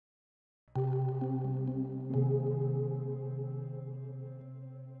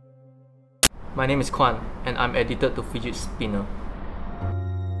My name is Quan, and I'm addicted to Fidget Spinner.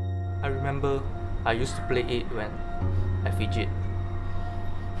 I remember I used to play it when I fidget,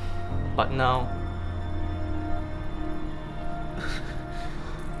 but now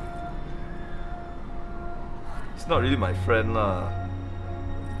he's not really my friend lah.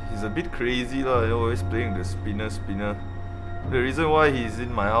 He's a bit crazy lah, always playing the spinner. The reason why he's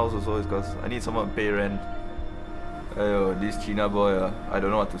in my house also is because I need someone to pay rent. Ayo, this China boy, I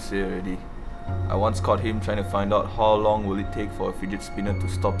don't know what to say already. I once caught him trying to find out how long will it take for a fidget spinner to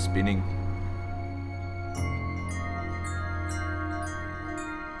stop spinning.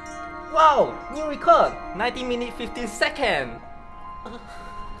 wow! New record! 90 minutes 15 seconds!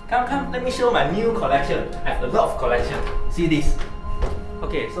 Come, let me show my new collection. I have a lot of collection. See this.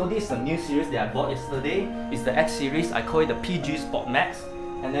 Okay, so this is a new series that I bought yesterday. It's the X series. I call it the PG Sport Max.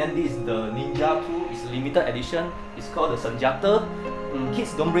 And then this is the Ninja 2. It's a limited edition. It's called the Senjata.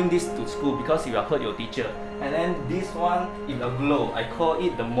 Kids don't bring this to school because you will hurt your teacher. And then this one in a glow. I call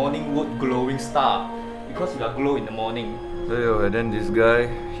it the Morning Wood Glowing Star because you will glow in the morning. Ayo, and then this guy,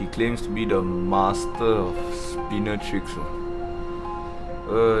 he claims to be the master of spinner tricks.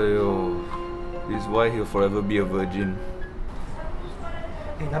 Ayo, this is why he'll forever be a virgin.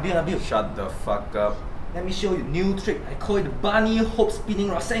 Hey Nabil. Shut the fuck up. Let me show you a new trick. I call it the Bunny Hope Spinning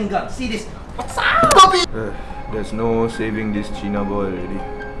Rasengan. See this? What's up? There's no saving this China boy already.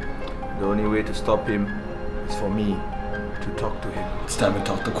 The only way to stop him is for me to talk to him. It's time to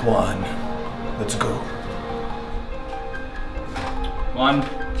talk to Quan. Let's go. Quan,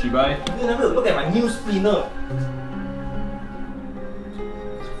 Chibai. Nabil, look at my new spinner.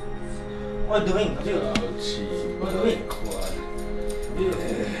 What are you doing, Nabil? What are you doing?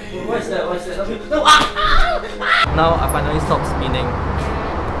 What is that? No! Now I finally stopped spinning.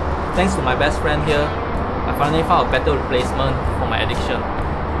 Thanks to my best friend here, I finally found a better replacement for my addiction.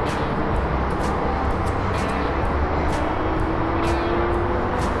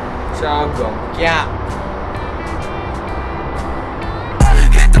 Chào gọng kia.